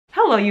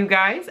Hello you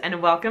guys,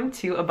 and welcome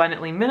to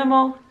Abundantly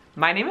Minimal.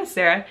 My name is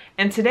Sarah,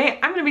 and today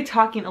I'm going to be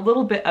talking a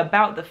little bit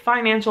about the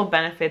financial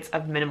benefits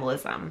of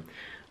minimalism.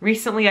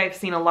 Recently I've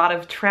seen a lot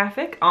of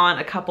traffic on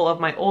a couple of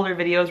my older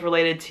videos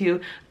related to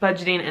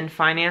budgeting and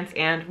finance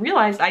and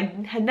realized I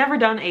had never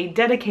done a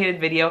dedicated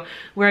video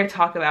where I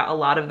talk about a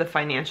lot of the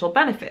financial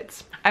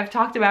benefits. I've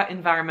talked about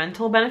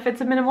environmental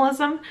benefits of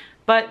minimalism,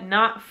 but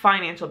not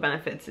financial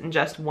benefits in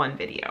just one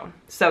video.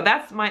 So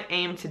that's my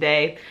aim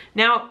today.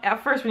 Now,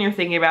 at first when you're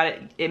thinking about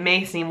it, it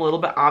may seem a little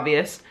bit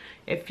obvious.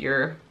 If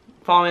you're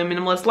following a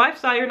minimalist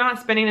lifestyle, you're not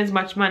spending as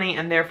much money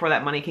and therefore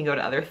that money can go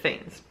to other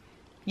things.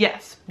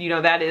 Yes, you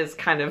know, that is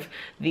kind of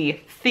the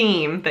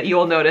theme that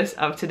you'll notice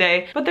of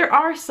today, but there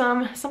are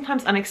some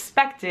sometimes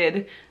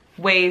unexpected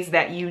ways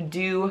that you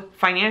do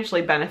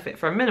financially benefit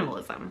from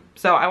minimalism.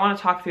 So I want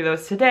to talk through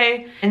those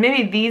today, and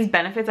maybe these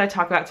benefits I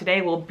talk about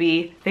today will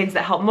be things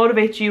that help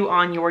motivate you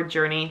on your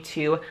journey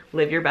to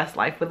live your best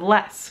life with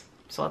less.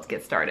 So let's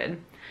get started.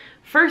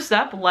 First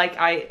up, like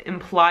I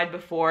implied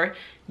before,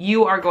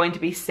 you are going to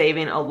be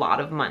saving a lot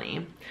of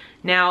money.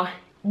 Now,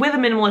 with a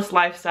minimalist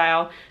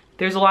lifestyle,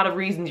 there's a lot of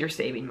reasons you're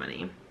saving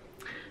money.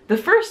 The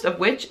first of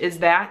which is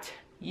that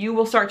you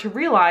will start to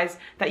realize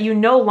that you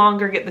no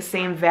longer get the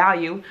same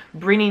value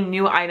bringing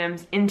new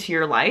items into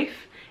your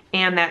life,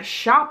 and that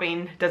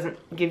shopping doesn't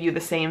give you the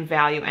same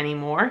value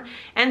anymore.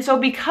 And so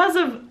because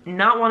of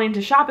not wanting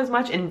to shop as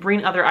much and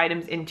bring other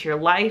items into your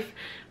life,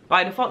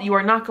 by default you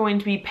are not going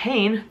to be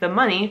paying the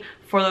money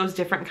for those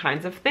different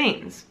kinds of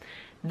things.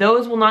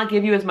 Those will not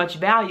give you as much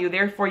value,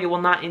 therefore you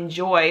will not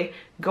enjoy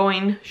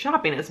going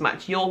shopping as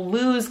much. You'll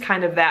lose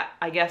kind of that,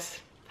 I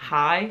guess,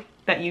 high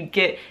that you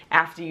get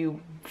after you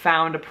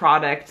found a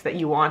product that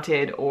you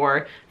wanted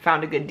or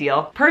found a good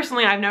deal.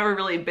 Personally, I've never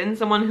really been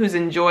someone who's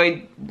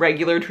enjoyed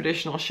regular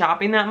traditional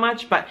shopping that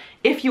much, but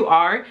if you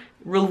are,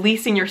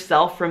 releasing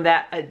yourself from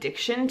that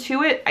addiction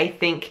to it, I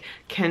think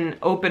can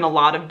open a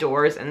lot of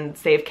doors and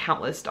save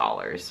countless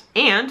dollars.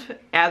 And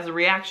as a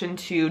reaction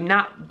to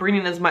not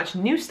bringing as much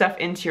new stuff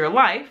into your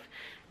life,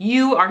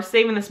 you are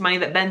saving this money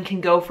that then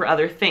can go for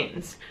other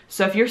things.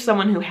 So if you're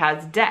someone who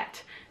has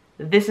debt,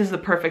 this is the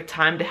perfect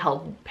time to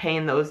help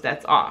paying those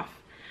debts off.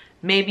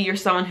 Maybe you're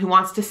someone who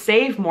wants to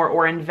save more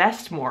or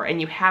invest more and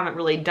you haven't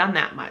really done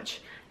that much.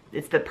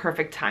 It's the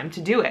perfect time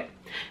to do it.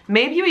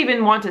 Maybe you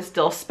even want to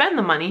still spend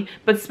the money,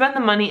 but spend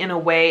the money in a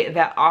way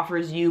that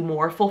offers you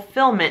more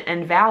fulfillment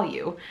and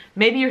value.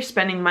 Maybe you're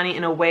spending money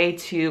in a way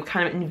to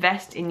kind of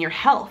invest in your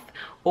health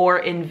or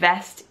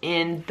invest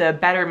in the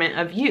betterment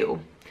of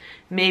you.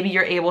 Maybe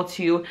you're able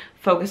to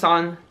focus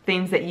on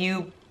things that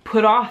you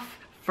put off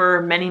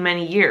for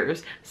many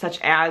years, such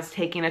as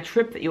taking a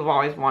trip that you've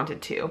always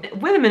wanted to.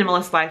 With a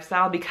minimalist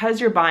lifestyle, because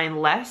you're buying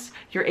less,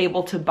 you're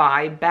able to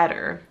buy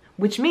better.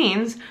 Which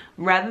means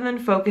rather than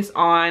focus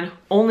on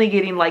only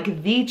getting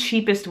like the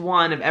cheapest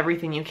one of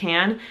everything you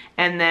can,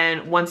 and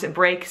then once it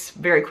breaks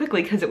very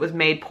quickly because it was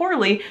made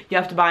poorly, you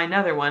have to buy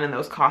another one and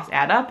those costs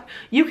add up,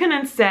 you can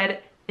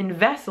instead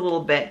invest a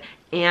little bit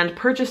and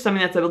purchase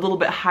something that's a little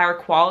bit higher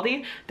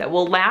quality that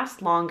will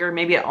last longer.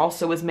 Maybe it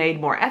also was made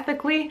more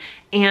ethically,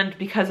 and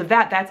because of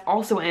that, that's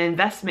also an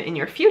investment in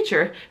your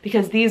future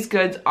because these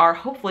goods are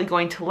hopefully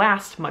going to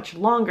last much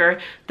longer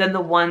than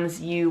the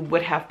ones you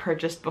would have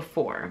purchased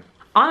before.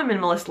 On a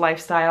minimalist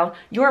lifestyle,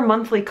 your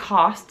monthly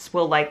costs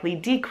will likely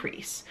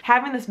decrease.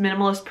 Having this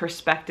minimalist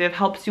perspective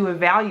helps you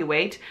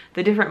evaluate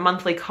the different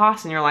monthly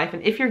costs in your life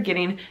and if you're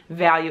getting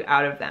value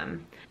out of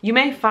them. You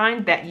may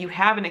find that you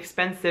have an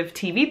expensive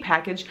TV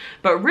package,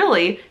 but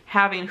really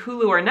having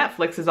Hulu or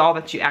Netflix is all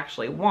that you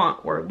actually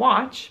want or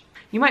watch.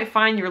 You might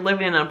find you're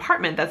living in an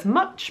apartment that's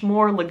much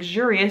more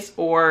luxurious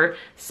or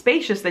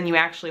spacious than you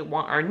actually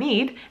want or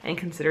need and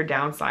consider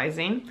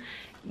downsizing.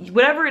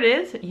 Whatever it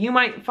is, you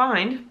might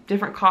find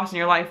different costs in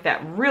your life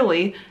that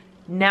really,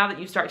 now that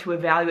you start to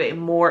evaluate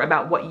more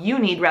about what you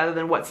need rather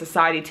than what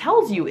society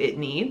tells you it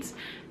needs,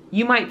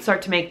 you might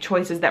start to make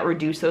choices that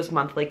reduce those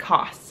monthly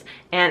costs.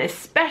 And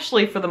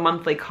especially for the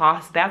monthly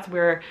costs, that's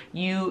where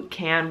you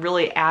can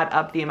really add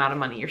up the amount of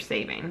money you're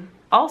saving.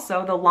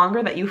 Also, the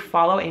longer that you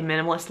follow a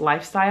minimalist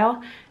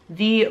lifestyle,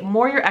 the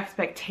more your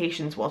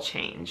expectations will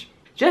change.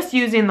 Just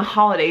using the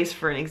holidays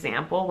for an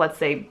example, let's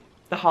say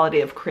the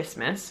holiday of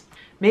Christmas.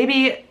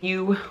 Maybe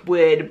you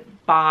would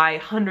buy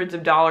hundreds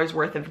of dollars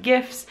worth of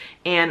gifts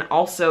and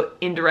also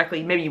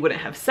indirectly, maybe you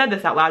wouldn't have said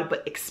this out loud,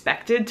 but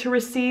expected to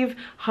receive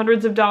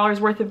hundreds of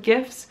dollars worth of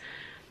gifts.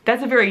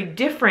 That's a very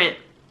different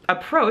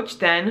approach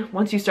than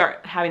once you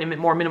start having a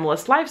more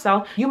minimalist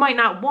lifestyle. You might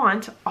not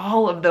want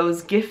all of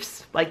those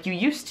gifts like you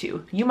used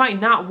to. You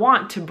might not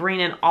want to bring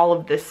in all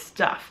of this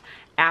stuff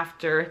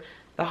after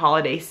the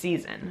holiday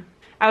season.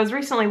 I was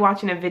recently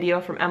watching a video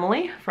from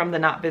Emily from The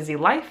Not Busy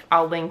Life.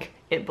 I'll link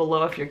it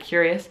below if you're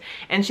curious.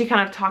 And she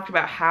kind of talked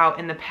about how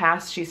in the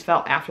past she's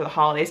felt after the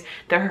holidays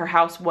that her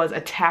house was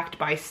attacked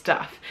by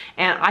stuff.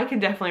 And I can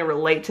definitely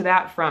relate to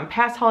that from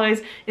past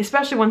holidays,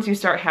 especially once you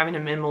start having a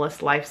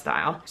minimalist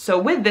lifestyle. So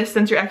with this,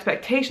 since your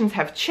expectations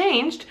have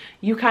changed,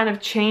 you kind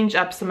of change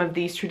up some of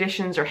these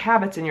traditions or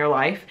habits in your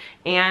life,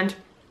 and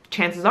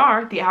chances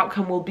are the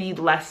outcome will be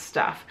less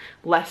stuff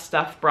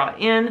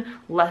brought in,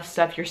 less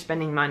stuff you're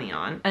spending money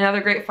on.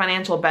 Another great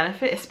financial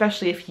benefit,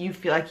 especially if you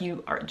feel like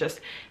you are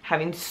just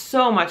having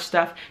so much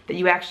stuff that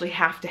you actually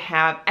have to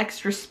have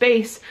extra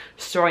space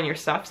storing your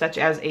stuff, such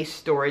as a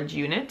storage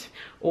unit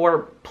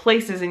or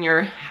places in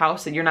your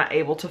house that you're not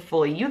able to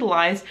fully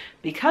utilize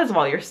because of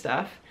all your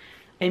stuff.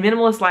 A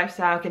minimalist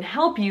lifestyle can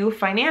help you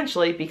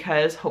financially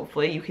because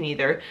hopefully you can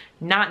either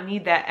not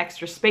need that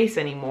extra space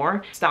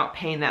anymore, stop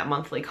paying that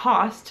monthly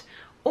cost,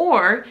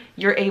 or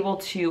you're able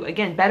to,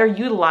 again, better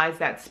utilize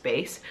that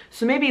space.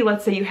 So maybe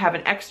let's say you have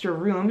an extra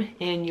room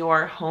in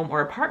your home or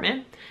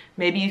apartment.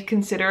 Maybe you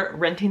consider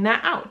renting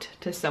that out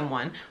to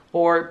someone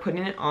or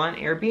putting it on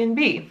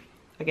Airbnb.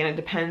 Again, it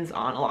depends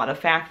on a lot of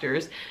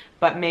factors,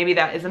 but maybe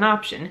that is an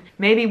option.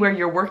 Maybe where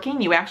you're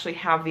working, you actually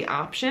have the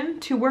option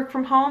to work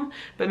from home,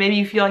 but maybe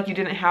you feel like you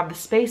didn't have the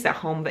space at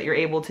home that you're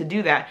able to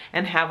do that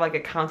and have like a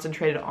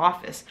concentrated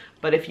office.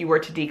 But if you were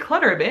to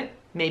declutter a bit,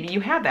 maybe you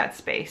have that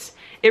space.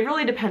 It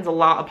really depends a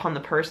lot upon the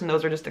person.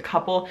 Those are just a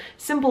couple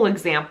simple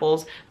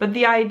examples, but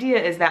the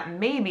idea is that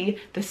maybe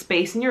the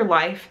space in your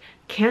life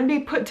can be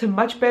put to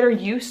much better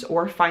use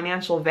or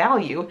financial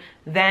value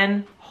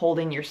than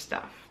holding your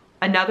stuff.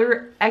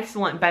 Another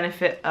excellent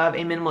benefit of a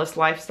minimalist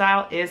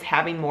lifestyle is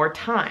having more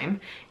time.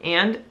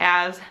 And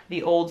as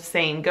the old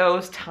saying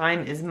goes,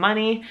 time is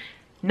money.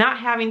 Not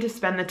having to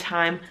spend the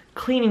time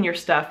cleaning your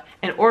stuff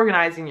and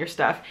organizing your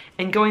stuff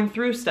and going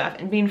through stuff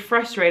and being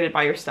frustrated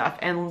by your stuff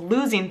and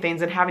losing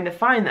things and having to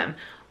find them.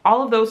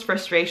 All of those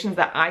frustrations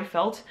that I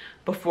felt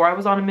before I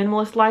was on a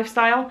minimalist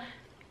lifestyle,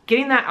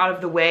 getting that out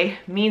of the way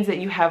means that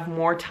you have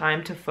more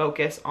time to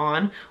focus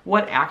on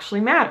what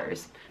actually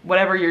matters.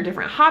 Whatever your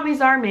different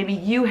hobbies are, maybe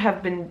you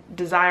have been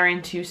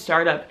desiring to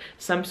start up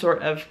some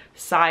sort of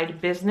side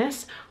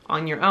business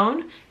on your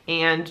own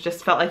and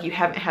just felt like you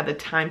haven't had the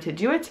time to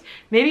do it.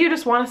 Maybe you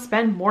just want to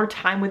spend more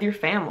time with your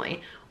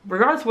family.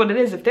 Regardless of what it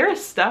is, if there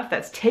is stuff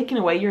that's taking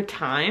away your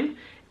time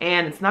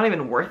and it's not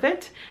even worth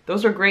it,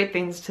 those are great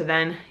things to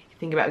then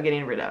think about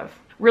getting rid of.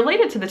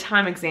 Related to the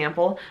time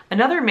example,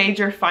 another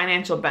major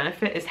financial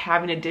benefit is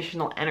having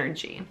additional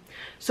energy.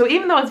 So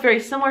even though it's very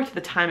similar to the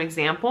time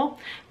example,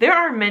 there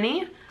are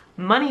many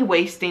money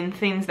wasting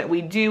things that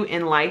we do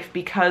in life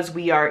because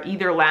we are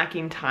either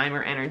lacking time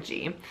or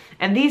energy.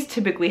 And these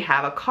typically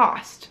have a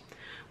cost.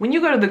 When you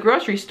go to the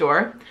grocery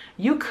store,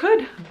 you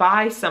could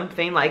buy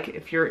something, like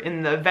if you're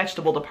in the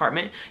vegetable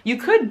department, you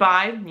could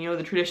buy,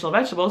 the traditional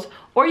vegetables,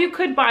 or you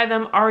could buy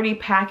them already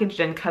packaged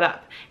and cut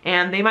up,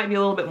 and they might be a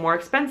little bit more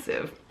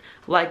expensive.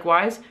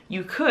 Likewise,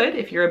 you could,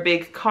 if you're a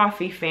big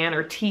coffee fan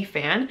or tea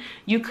fan,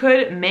 you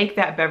could make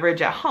that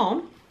beverage at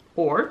home,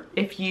 or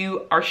if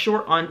you are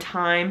short on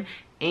time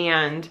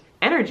and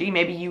energy,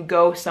 maybe you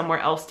go somewhere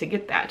else to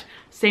get that.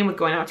 Same with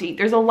going out to eat.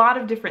 There's a lot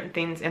of different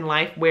things in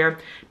life where,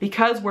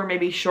 because we're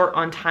maybe short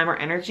on time or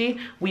energy,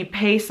 we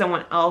pay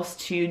someone else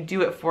to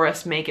do it for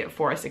us, make it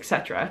for us,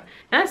 etc.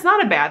 And it's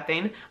not a bad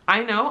thing.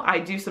 I know I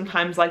do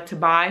sometimes like to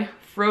buy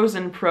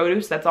frozen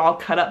produce that's all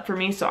cut up for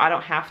me so I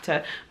don't have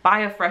to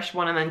buy a fresh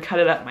one and then cut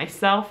it up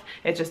myself.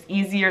 It's just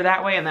easier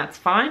that way, and that's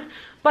fine.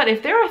 But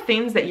if there are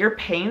things that you're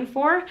paying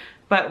for,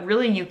 but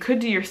really you could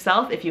do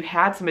yourself if you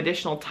had some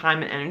additional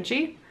time and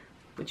energy,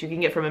 which you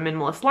can get from a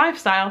minimalist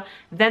lifestyle,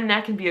 then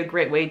that can be a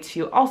great way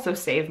to also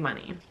save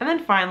money. And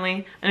then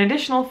finally, an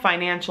additional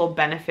financial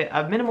benefit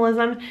of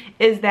minimalism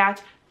is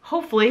that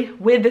hopefully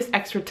with this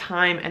extra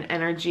time and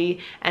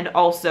energy and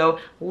also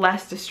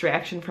less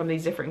distraction from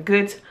these different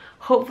goods,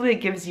 hopefully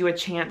it gives you a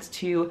chance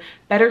to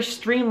better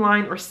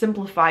streamline or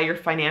simplify your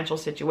financial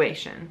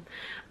situation.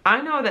 I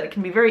know that it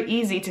can be very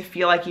easy to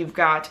feel like you've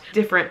got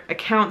different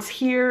accounts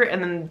here and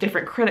then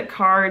different credit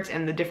cards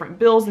and the different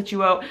bills that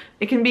you owe.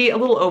 It can be a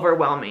little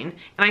overwhelming.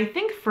 And I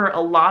think for a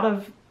lot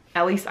of,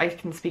 at least I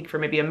can speak for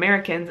maybe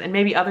Americans and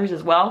maybe others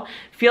as well,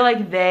 feel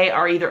like they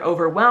are either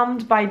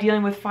overwhelmed by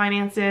dealing with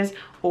finances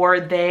or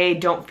they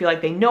don't feel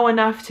like they know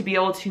enough to be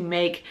able to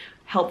make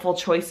helpful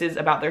choices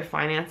about their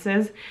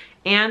finances.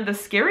 And the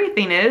scary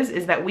thing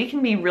is that we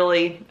can be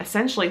really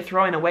essentially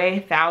throwing away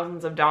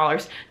thousands of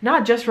dollars,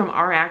 not just from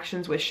our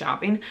actions with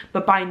shopping,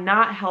 but by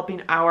not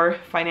helping our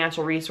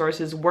financial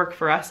resources work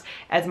for us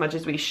as much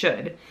as we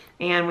should.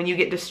 And when you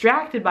get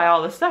distracted by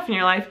all this stuff in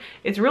your life,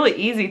 it's really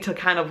easy to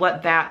kind of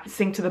let that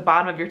sink to the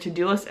bottom of your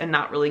to-do list and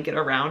not really get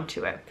around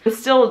to it. But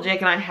still, Jake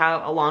and I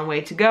have a long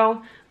way to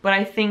go. But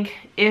I think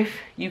if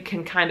you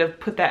can kind of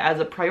put that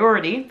as a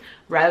priority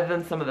rather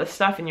than some of the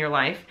stuff in your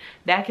life,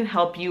 that can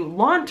help you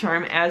long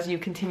term as you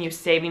continue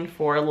saving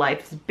for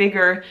life's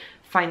bigger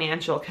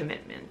financial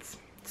commitments.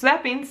 So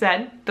that being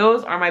said,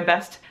 those are my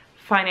best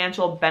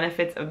financial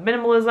benefits of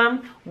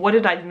minimalism. What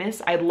did I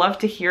miss? I'd love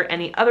to hear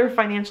any other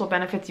financial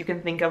benefits you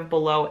can think of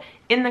below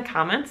in the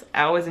comments.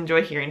 I always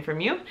enjoy hearing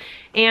from you.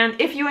 And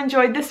if you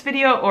enjoyed this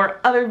video or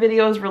other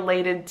videos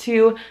related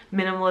to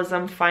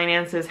minimalism,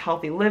 finances,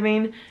 healthy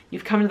living,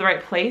 you've come to the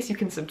right place. You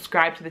can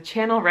subscribe to the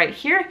channel right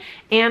here,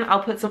 and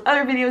I'll put some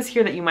other videos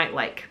here that you might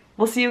like.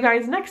 We'll see you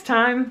guys next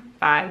time.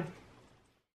 Bye.